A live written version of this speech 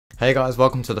Hey guys,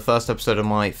 welcome to the first episode of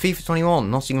my FIFA 21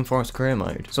 Nottingham Forest career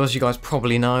mode. So as you guys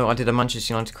probably know, I did a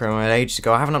Manchester United career mode ages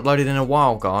ago. I haven't uploaded in a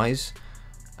while, guys,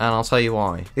 and I'll tell you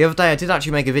why. The other day I did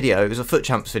actually make a video. It was a Foot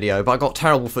Champs video, but I got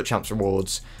terrible Foot Champs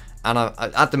rewards, and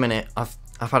at the minute I've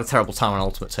had a terrible time on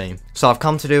Ultimate Team. So I've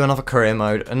come to do another career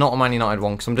mode, and not a Man United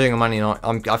one, because I'm doing a Man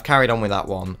United. I've carried on with that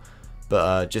one,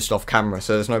 but just off camera,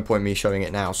 so there's no point me showing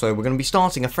it now. So we're going to be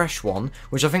starting a fresh one,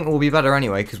 which I think will be better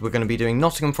anyway, because we're going to be doing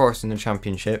Nottingham Forest in the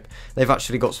Championship. They've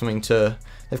actually got something to...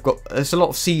 there's a lot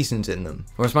of seasons in them.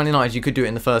 Whereas Man United, you could do it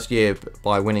in the first year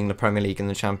by winning the Premier League and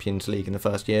the Champions League in the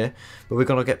first year. But we're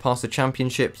going to get past the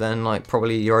Championship, then like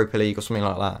probably Europa League or something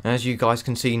like that. And as you guys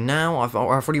can see now, I've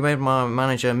already made my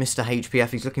manager, Mr. HPF.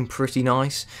 He's looking pretty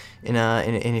nice in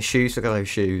his shoes. Look at those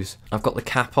shoes. I've got the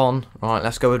cap on. Right,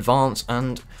 let's go advance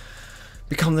and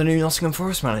become the new Nottingham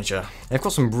Forest manager. They've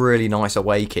got some really nice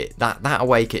away kit. That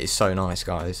away kit is so nice,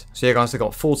 guys. So yeah, guys, they've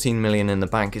got 14 million in the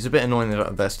bank. It's a bit annoying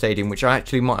that their stadium, which I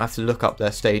actually might have to look up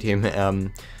their stadium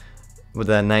with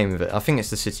their name of it. I think it's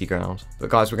the City Ground. But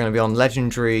guys, we're going to be on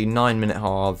legendary 9-minute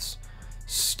halves.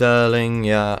 Sterling,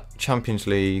 yeah, Champions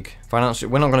League. Financial.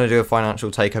 We're not going to do a financial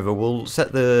takeover. We'll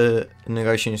set the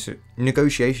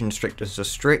negotiation strictness to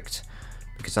strict,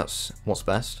 because that's what's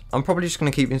best. I'm probably just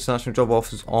going to keep international job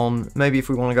offers on. Maybe if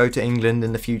we want to go to England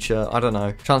in the future, I don't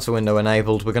know. Transfer window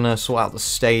enabled. We're going to sort out the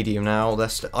stadium now.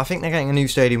 I think they're getting a new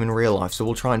stadium in real life, so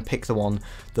we'll try and pick the one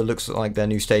that looks like their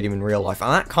new stadium in real life.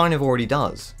 And that kind of already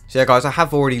does. So yeah, guys, I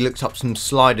have already looked up some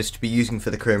sliders to be using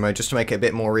for the career mode, just to make it a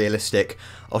bit more realistic.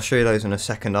 I'll show you those in a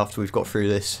second after we've got through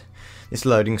this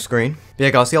loading screen. But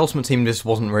yeah, guys, the Ultimate Team just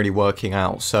wasn't really working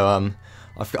out, so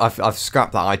I've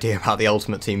scrapped that idea about the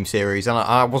Ultimate Team series, and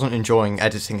I wasn't enjoying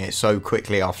editing it so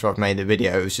quickly after I've made the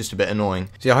video. It was just a bit annoying.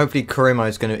 So yeah, hopefully career mode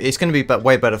is going to be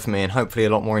way better for me, and hopefully a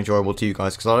lot more enjoyable to you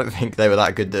guys, because I don't think they were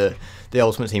that good, the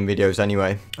Ultimate Team videos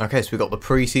anyway. Okay, so we've got the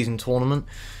pre-season tournament.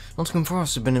 Nottingham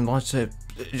Forest have been invited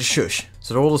to... Shush.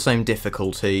 So they're all the same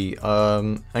difficulty.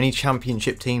 Any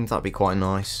championship teams, that'd be quite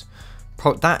nice.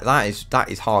 That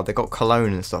is hard. They got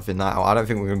Cologne and stuff in that. I don't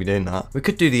think we're going to be doing that. We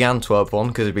could do the Antwerp one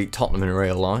because it beat Tottenham in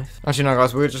real life. Actually, no,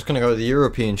 guys, we're just going to go with the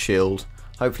European Shield.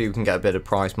 Hopefully, we can get a bit of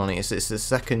prize money. It's the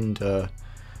second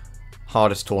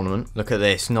hardest tournament. Look at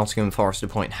this. Nottingham Forest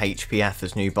appoint HPF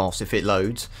as new boss. If it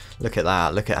loads, look at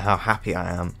that. Look at how happy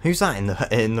I am. Who's that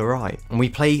in the right? And we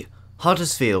play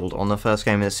Huddersfield on the first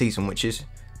game of the season, which is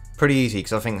pretty easy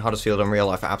because I think Huddersfield in real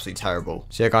life are absolutely terrible.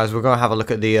 So yeah, guys, we're going to have a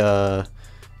look at the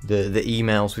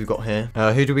emails we've got here.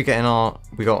 Who do we get in our...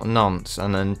 We got Nantes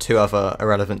and then 2 other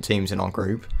irrelevant teams in our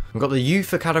group. We've got the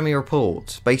Youth Academy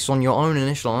report. Based on your own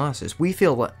initial analysis, we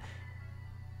feel that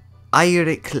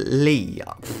Eirik Lee...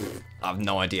 I have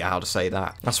no idea how to say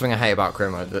that. That's something I hate about career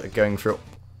mode, that going through...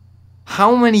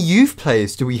 How many youth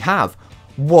players do we have?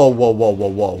 Whoa, whoa, whoa, whoa,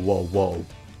 whoa, whoa, whoa.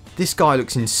 This guy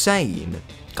looks insane.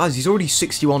 Guys, he's already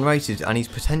 61 rated and his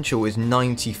potential is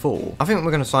 94. I think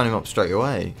we're going to sign him up straight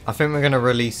away. I think we're going to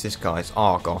release this guy's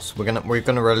Argos. We're going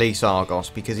to release Argos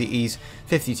because he's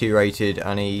 52 rated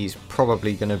and he's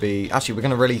probably going to be... Actually, we're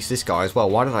going to release this guy as well.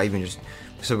 Why did I even just...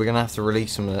 So we're going to have to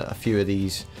release a few of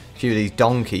these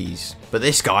donkeys. But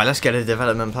this guy, let's get a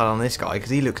development plan on this guy because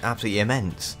he looks absolutely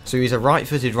immense. So he's a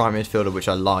right-footed right midfielder, which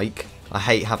I like. I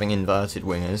hate having inverted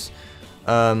wingers.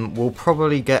 We'll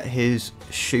probably get his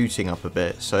shooting up a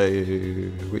bit, so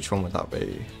which one would that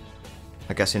be?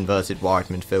 I guess inverted wide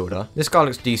midfielder. This guy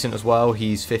looks decent as well.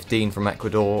 He's 15 from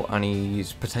Ecuador and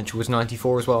his potential was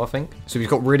 94 as well, I think. So he's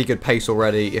got really good pace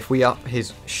already. If we up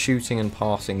his shooting and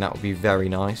passing, that would be very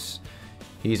nice.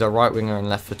 He's a right winger and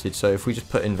left footed, so if we just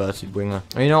put inverted winger.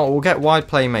 You know what, we'll get wide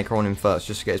playmaker on him first,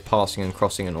 just to get his passing and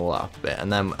crossing and all that up a bit,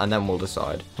 and then we'll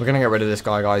decide. We're going to get rid of this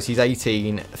guy, guys. He's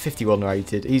 18, 51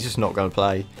 rated. He's just not going to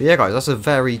play. But yeah, guys, that's a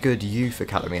very good youth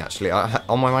academy, actually.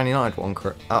 On my Man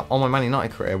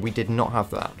United career, we did not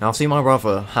have that. Now, I've seen my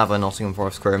brother have a Nottingham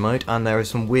Forest career mode, and there is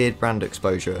some weird brand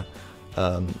exposure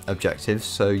objectives.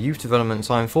 So youth development,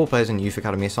 assign 4 players in youth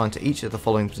academy assigned to each of the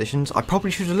following positions. I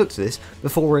probably should have looked at this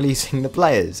before releasing the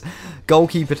players.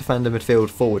 Goalkeeper, defender, midfield,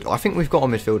 forward. I think we've got a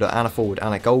midfielder and a forward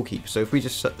and a goalkeeper, so if we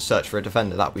just search for a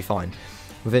defender, that'd be fine.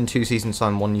 Within 2 seasons,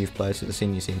 sign 1 youth player to the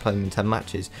senior team, play them in 10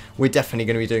 matches. We're definitely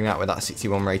going to be doing that with that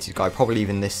 61 rated guy, probably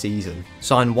even this season.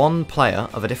 Sign 1 player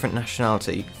of a different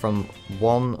nationality from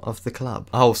one of the club.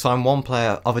 Oh, sign 1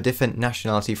 player of a different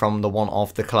nationality from the one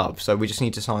of the club. So we just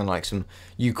need to sign like some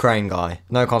Ukraine guy.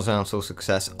 No continental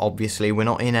success, obviously. We're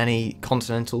not in any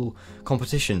continental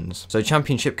competitions. So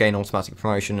championship gain automatic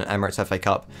promotion and Emirates FA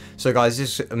Cup. So guys,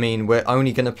 this, I mean, we're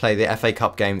only going to play the FA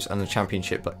Cup games and the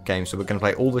championship games. So we're going to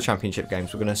play all the championship games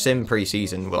games. We're going to sim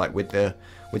pre-season, like with the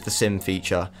sim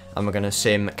feature, and we're going to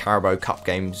sim Carabao Cup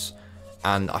games.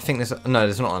 And I think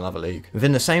there's not another league.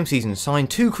 Within the same season, sign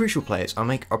 2 crucial players and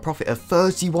make a profit of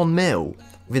 31 mil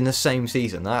within the same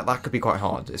season. That could be quite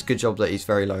hard. It's a good job that he's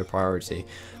very low priority.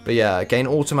 But yeah, gain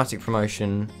automatic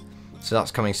promotion. So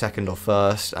that's coming second or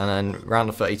first, and then round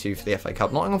of 32 for the FA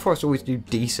Cup. Nottingham Forest always do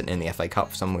decent in the FA Cup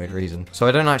for some weird reason. So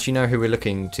I don't actually know who we're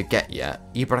looking to get yet.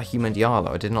 Ibrahim Diallo,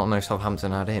 I did not know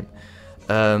Southampton had him.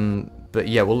 But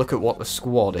yeah, we'll look at what the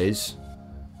squad is,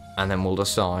 and then we'll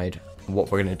decide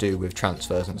what we're going to do with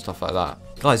transfers and stuff like that.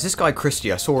 Guys, this guy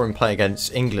Christie, I saw him play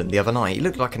against England the other night. He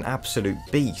looked like an absolute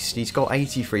beast. He's got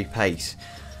 83 pace.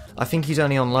 I think he's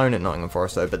only on loan at Nottingham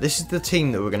Forest though, but this is the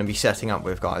team that we're going to be setting up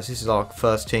with, guys. This is our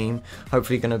first team.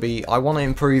 Hopefully going to be... I want to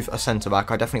improve a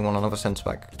centre-back. I definitely want another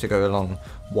centre-back to go along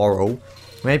Worrell.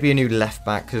 Maybe a new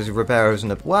left-back, because Ribeiro's in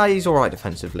the... Well, he's alright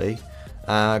defensively.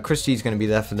 Christie's going to be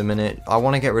there for the minute. I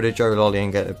want to get rid of Joe Lolly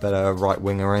and get a better right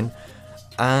winger in.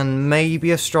 And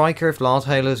maybe a striker. If Lars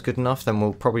Hayler's good enough, then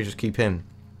we'll probably just keep him.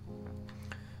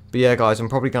 But yeah, guys, I'm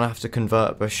probably going to have to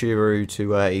convert Bashiru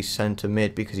to a centre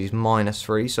mid because he's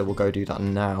 -3, so we'll go do that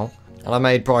now. And I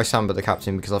made Bryce Samba the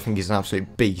captain because I think he's an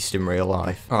absolute beast in real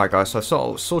life. Alright, guys, so I've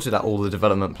sort of sorted out all the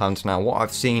development plans now. What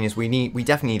I've seen is we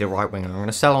definitely need a right winger. I'm going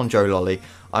to sell on Joe Lolly.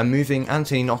 I'm moving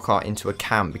Anthony Knockaert into a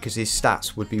cam because his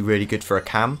stats would be really good for a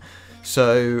cam.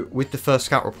 So with the first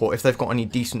scout report, if they've got any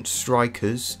decent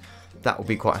strikers, that will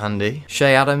be quite handy.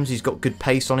 Shea Adams, he's got good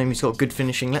pace on him, he's got good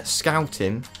finishing. Let's scout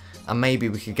him, and maybe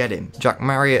we could get him. Jack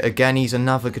Marriott, again, he's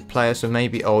another good player, so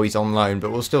maybe... Oh, he's on loan, but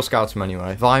we'll still scout him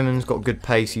anyway. Vyman's got good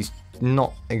pace, he's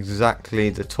not exactly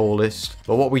the tallest.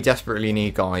 But what we desperately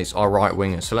need, guys, are right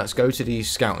wingers. So let's go to these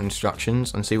scout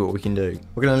instructions and see what we can do.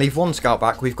 We're going to leave one scout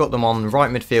back. We've got them on right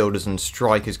midfielders and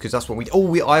strikers, because that's what we...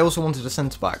 Oh, I also wanted a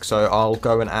centre-back, so I'll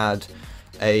go and add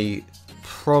a...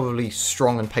 probably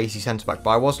strong and pacey centre-back,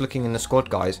 but I was looking in the squad,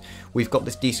 guys. We've got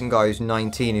this decent guy who's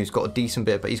 19, who's got a decent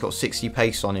bit, but he's got 60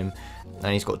 pace on him,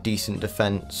 and he's got decent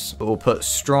defence. But we'll put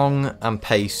strong and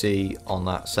pacey on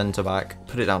that centre-back.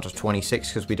 Put it down to 26,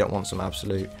 because we don't want some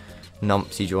absolute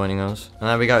numpty joining us. And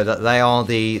there we go. That they are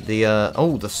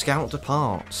the scout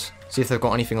departs. See if they've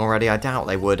got anything already. I doubt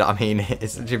they would. I mean,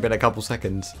 it's been a couple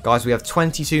seconds. Guys, we have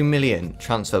 22 million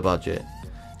transfer budget.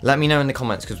 Let me know in the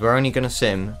comments, because we're only going to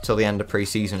sim till the end of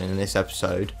pre-season in this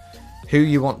episode, who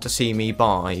you want to see me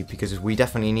buy, because we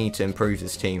definitely need to improve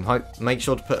this team. Make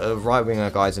sure to put a right winger,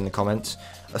 guys, in the comments,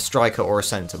 a striker or a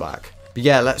centre-back. But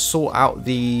yeah, let's sort out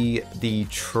the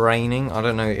training. I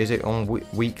don't know, is it on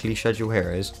weekly schedule?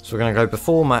 Here it is. So we're going to go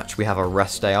before match, we have a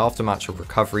rest day, after match a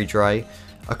recovery day.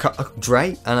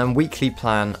 And then weekly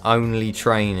plan, only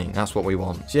training. That's what we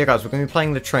want. So yeah, guys, we're going to be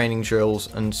playing the training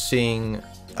drills and seeing...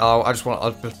 Oh,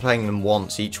 I'll be playing them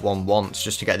each one once,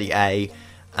 just to get the A.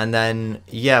 And then,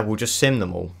 yeah, we'll just sim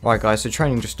them all. Right, guys, so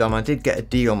training just done. I did get a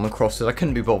D on the crosses. I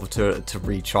couldn't be bothered to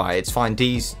retry. It's fine.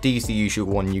 D's the usual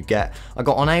one you get. I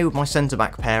got on A with my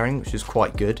centre-back pairing, which is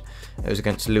quite good. It was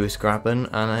against Lewis Graben.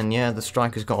 And then, yeah, the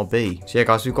striker's got a B. So, yeah,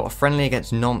 guys, we've got a friendly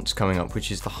against Nantes coming up,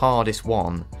 which is the hardest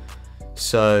one.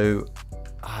 So...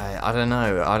 I don't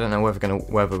know. I don't know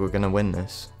whether we're gonna win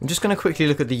this. I'm just gonna quickly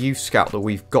look at the youth scout that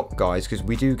we've got, guys, because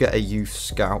we do get a youth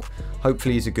scout.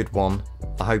 Hopefully he's a good one.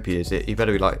 I hope he is. He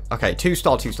better be like, okay,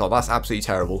 2-star. That's absolutely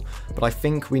terrible. But I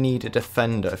think we need a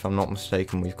defender, if I'm not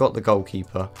mistaken. We've got the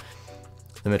goalkeeper,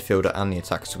 the midfielder, and the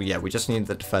attacker. So yeah, we just need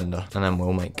the defender, and then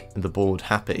we'll make the board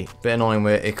happy. Bit annoying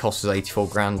where it costs us 84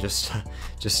 grand just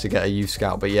to get a youth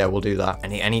scout, but yeah, we'll do that.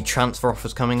 Any transfer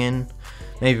offers coming in?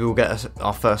 Maybe we'll get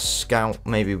our first scout.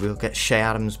 Maybe we'll get Shea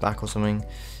Adams back or something.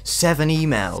 7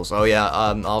 emails. Oh yeah,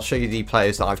 I'll show you the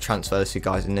players that I've transferred to,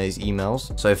 guys, in these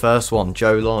emails. So first one,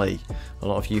 Joe Lolly. A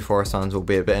lot of you Forest fans will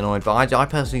be a bit annoyed, but I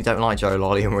personally don't like Joe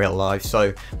Lolly in real life,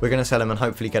 so we're going to sell him and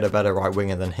hopefully get a better right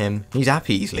winger than him. He's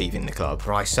happy he's leaving the club.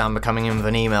 Bryce Samba coming in with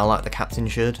an email like the captain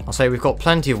should. I'll say we've got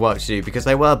plenty of work to do because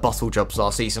they were bottle jobs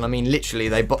last season. I mean, literally,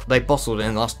 they bottled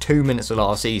in the last 2 minutes of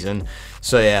last season.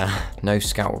 So yeah, no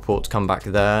scout report to come back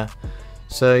there.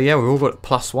 So yeah, we've all got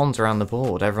 +1s around the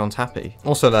board. Everyone's happy.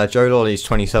 Also there, Joe Lolly's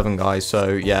 27, guys.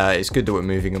 So yeah, it's good that we're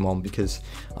moving him on because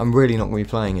I'm really not going to be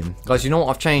playing him. Guys, you know what?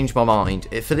 I've changed my mind.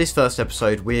 For this first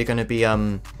episode, we're going to be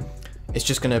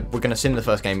we're gonna sim the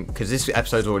first game because this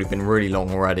episode's already been really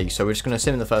long already. So we're just gonna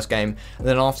sim the first game, and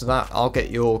then after that, I'll get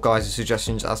your guys'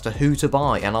 suggestions as to who to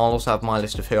buy, and I'll also have my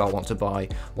list of who I want to buy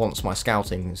once my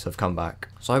scoutings have come back.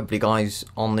 So hopefully, guys,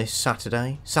 on this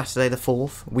Saturday the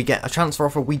 4th, we get a transfer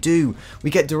offer. We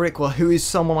get Derikwa, who is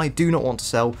someone I do not want to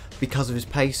sell because of his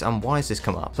pace. And why has this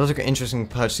come up? So it's interesting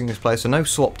purchasing this player. So no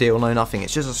swap deal, no nothing.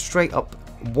 It's just a straight up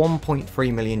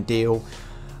 1.3 million deal.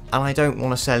 and I don't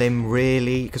want to sell him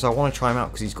really because I want to try him out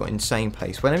because he's got insane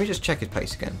pace. Well, let me just check his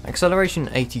pace again. Acceleration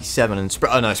 87 and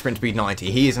sprint speed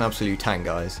 90. He is an absolute tank,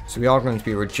 guys. So we are going to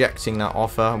be rejecting that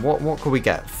offer. What could we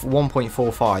get?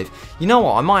 1.45. You know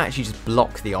what? I might actually just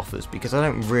block the offers because I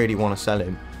don't really want to sell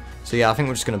him. So yeah, I think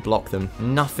we're just going to block them.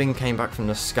 Nothing came back from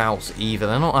the scouts either.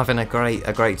 They're not having a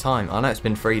great time. I know it's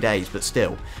been 3 days, but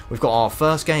still, we've got our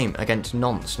first game against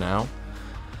Nantes now.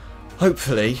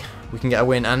 Hopefully, we can get a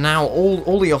win. And now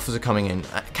all the offers are coming in.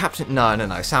 Captain,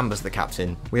 no, Samba's the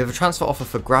captain. We have a transfer offer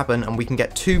for Graben, and we can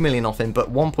get 2 million off him,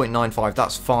 but 1.95,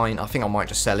 that's fine. I think I might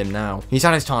just sell him now. He's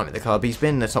had his time at the club. He's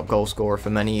been the top goal scorer for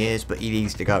many years, but he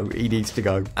needs to go. He needs to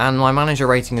go. And my manager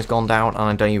rating has gone down, and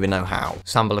I don't even know how.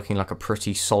 Samba looking like a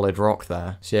pretty solid rock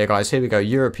there. So yeah, guys, here we go.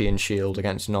 European Shield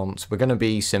against Nantes. We're going to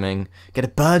be simming. Get a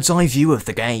bird's eye view of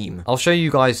the game. I'll show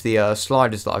you guys the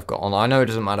sliders that I've got on. I know it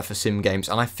doesn't matter for sim games,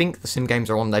 and I think the sim games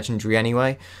are on Legendary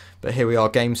anyway. But here we are,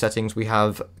 game settings. We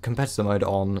have competitor mode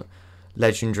on,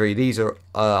 Legendary. These are,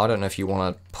 I don't know if you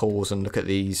want to pause and look at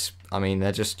these. I mean,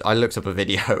 they're just, I looked up a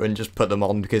video and just put them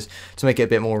on because to make it a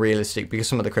bit more realistic, because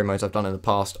some of the career modes I've done in the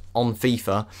past on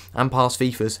FIFA and past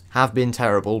FIFAs have been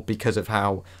terrible because of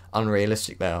how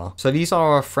unrealistic they are. So these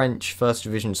are our French first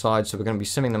division side, so we're going to be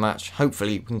simming the match.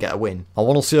 Hopefully we can get a win. I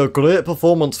want to see a great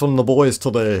performance from the boys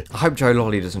today. I hope Joe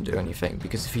Lolly doesn't do anything,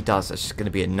 because if he does, that's just going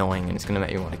to be annoying and it's going to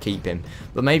make me want to keep him.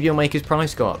 But maybe he'll make his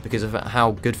price go up because of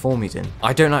how good form he's in.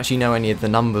 I don't actually know any of the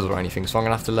numbers or anything, so I'm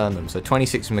going to have to learn them. So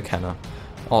 26 McKenna.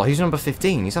 Oh, who's number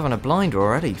 15? He's having a blinder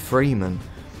already. Freeman.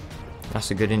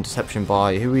 That's a good interception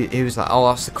by... Who is that? Oh,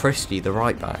 that's the Christie, the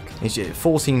right back.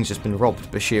 14's just been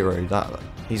robbed. Bashiru.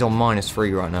 He's on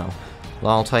 -3 right now.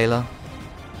 Lyle Taylor.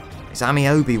 It's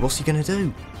Amiobi. What's he going to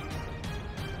do?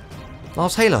 Lyle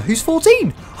Taylor. Who's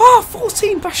 14? Oh,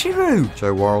 14. Bashiru.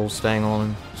 Joe Worrell staying on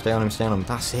him. Stay on him, stay on him.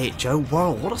 That's it, Joe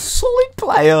Worrell. What a solid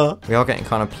player. We are getting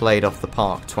kind of played off the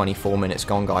park. 24 minutes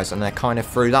gone, guys, and they're kind of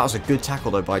through. That was a good tackle,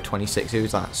 though, by 26.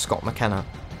 Who's that? Scott McKenna.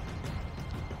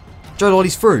 Joe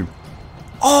Lolly's through.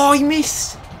 Oh, he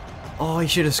missed. Oh, he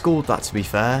should have scored that, to be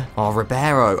fair. Oh,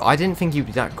 Ribeiro. I didn't think he'd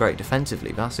be that great defensively,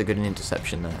 but that's a good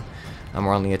interception there. And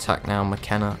we're on the attack now.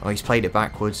 McKenna. Oh, he's played it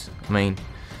backwards. I mean...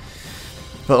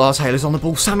 But Lars Taylor's on the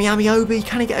ball. Sammy Amiobi.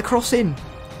 Can he get a cross in?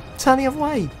 Turn the other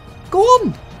way. Go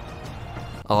on.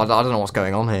 Oh, I don't know what's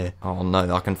going on here. Oh,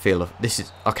 no. I can feel... This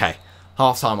is... Okay.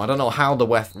 Half-time. I don't know how the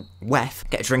ref...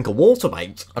 Get a drink of water,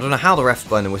 mate. I don't know how the ref's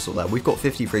blown the whistle there. We've got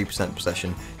 53%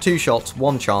 possession. 2 shots.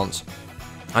 1 chance.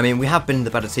 I mean, we have been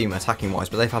the better team attacking-wise,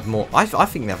 but they've had more... I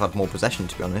think they've had more possession,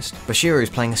 to be honest. Bashiru's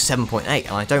playing a 7.8,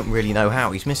 and I don't really know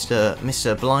how. He's missed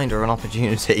a blinder an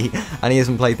opportunity, and he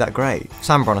hasn't played that great.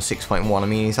 Samba on a 6.1. I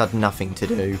mean, he's had nothing to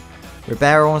do.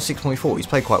 Ribeiro on a 6.4. He's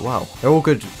played quite well. They're all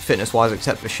good fitness-wise,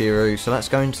 except Bashiru, so let's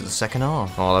go into the second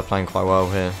half. Oh, they're playing quite well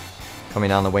here. Coming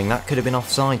down the wing. That could have been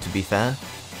offside, to be fair.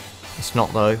 It's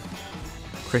not, though.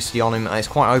 Christie on him. It's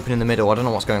quite open in the middle. I don't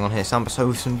know what's going on here. Sambaso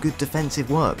with some good defensive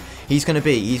work. He's going to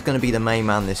be the main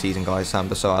man this season, guys.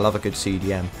 Sambaso. I love a good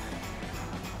CDM.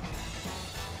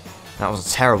 That was a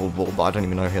terrible ball, but I don't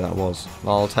even know who that was.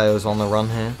 Lyle Taylor's on the run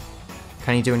here.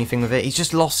 Can he do anything with it? He's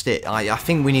just lost it. I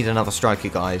think we need another striker,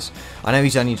 guys. I know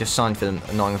he's only just signed for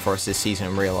Nottingham Forest this season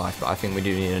in real life, but I think we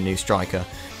do need a new striker.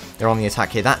 They're on the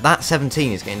attack here. That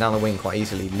 17 is getting down the wing quite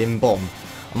easily. Limbom.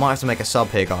 I might have to make a sub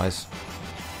here, guys.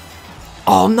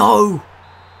 Oh, no!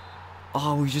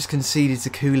 Oh, we just conceded to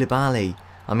Koulibaly.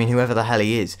 I mean, whoever the hell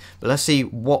he is. But let's see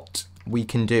what we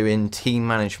can do in team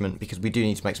management, because we do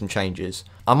need to make some changes.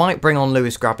 I might bring on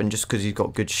Lewis Graben just because he's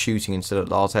got good shooting instead of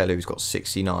Lyle Taylor, who's got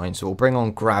 69. So we'll bring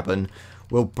on Graben.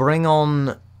 We'll bring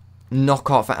on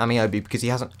Knockout for Amiobi, because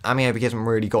Amiobi hasn't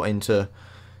really got into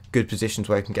good positions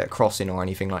where he can get a cross in or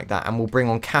anything like that. And we'll bring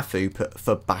on Cafu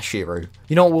for Bashiru.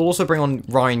 You know what, we'll also bring on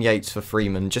Ryan Yates for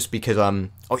Freeman, just because,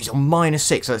 oh, he's on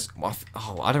 -6.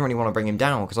 I don't really want to bring him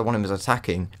down, because I want him as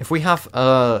attacking. If we have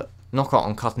Knockout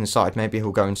on cut inside, maybe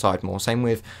he'll go inside more. Same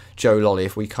with Joe Lolly.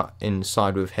 If we cut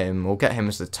inside with him, we'll get him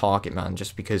as the target man,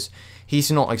 just because he's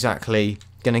not exactly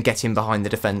going to get in behind the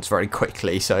defence very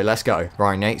quickly. So let's go.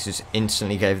 Ryan Yates just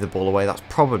instantly gave the ball away. That's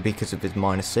probably because of his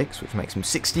 -6, which makes him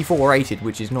 64 rated,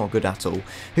 which is not good at all.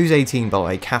 Who's 18 by the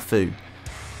way? Cafu.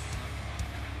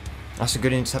 That's a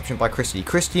good interception by Christie.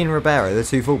 Christie and Ribeiro, the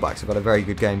 2 fullbacks, have had a very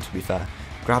good game, to be fair.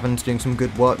 Graben's doing some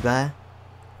good work there.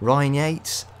 Ryan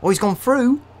Yates. Oh, he's gone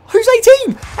through. Who's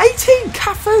 18? 18!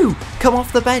 Cafu! Come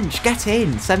off the bench. Get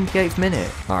in. 78th minute.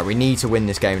 Alright, we need to win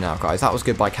this game now, guys. That was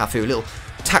good by Cafu. A little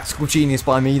tactical genius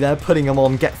by me there, putting him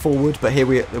on, get forward. But here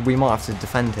we might have to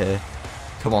defend here.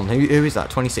 Come on, who is that?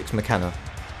 26 McKenna.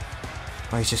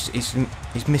 Oh,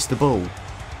 he's missed the ball.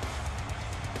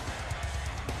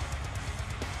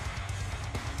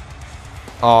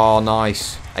 Oh,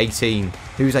 nice. 18.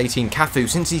 Who's 18? Cafu.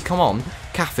 Since he's come on,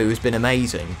 Cafu has been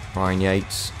amazing. Ryan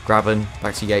Yates. Graben.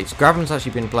 Back to Yates. Graben's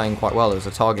actually been playing quite well as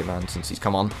a target man since he's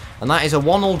come on. And that is a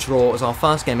 1-1 draw as our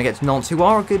first game against Nantes, who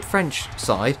are a good French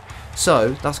side.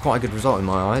 So, that's quite a good result in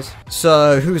my eyes.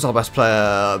 So, who's our best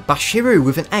player? Bashiru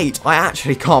with an 8. I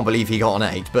actually can't believe he got an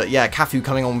 8. But yeah, Cafu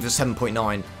coming on with a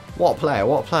 7.9. What a player,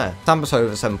 what a player. Sambaso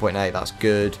with a 7.8, that's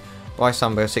good.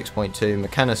 Bysamba 6.2,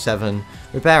 McKenna 7,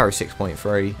 Ribeiro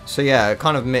 6.3. So yeah,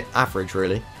 kind of mid-average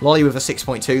really. Lolly with a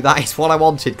 6.2, that is what I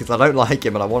wanted because I don't like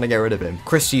him and I want to get rid of him.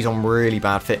 Christie's on really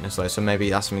bad fitness though, so maybe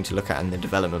that's something to look at in the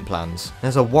development plans.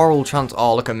 There's a Worrell chance.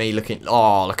 Oh, look at me looking.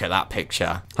 Oh, look at that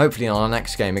picture. Hopefully on our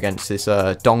next game against this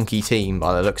donkey team,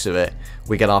 by the looks of it,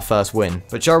 we get our first win.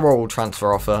 But Joe Worrell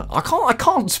transfer offer. I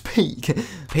can't speak.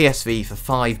 PSV for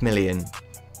 5 million.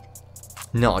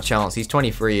 Not a chance. He's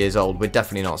 23 years old. We're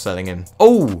definitely not selling him.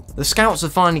 Oh, the scouts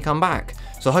have finally come back.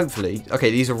 So hopefully,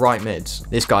 okay, these are right mids.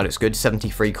 This guy looks good.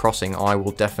 73 crossing. I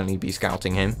will definitely be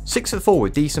scouting him. 6'4"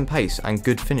 with decent pace and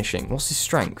good finishing. What's his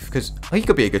strength? Because he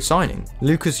could be a good signing.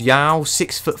 Lucas Yao,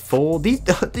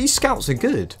 6'4". These scouts are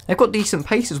good. They've got decent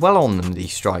pace as well on them,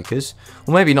 these strikers.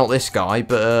 Well, maybe not this guy,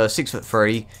 but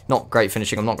 6'3". Not great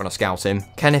finishing. I'm not going to scout him.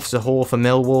 Kenneth Zahor for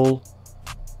Millwall.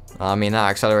 I mean, that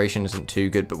acceleration isn't too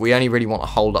good, but we only really want a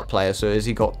hold-up player, so he's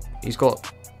not got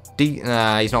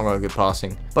a good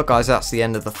passing. But guys, that's the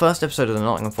end of the first episode of the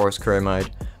Nottingham Forest career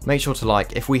mode. Make sure to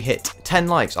like. If we hit 10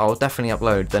 likes, I will definitely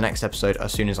upload the next episode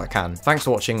as soon as I can. Thanks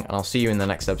for watching, and I'll see you in the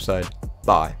next episode.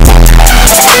 Bye.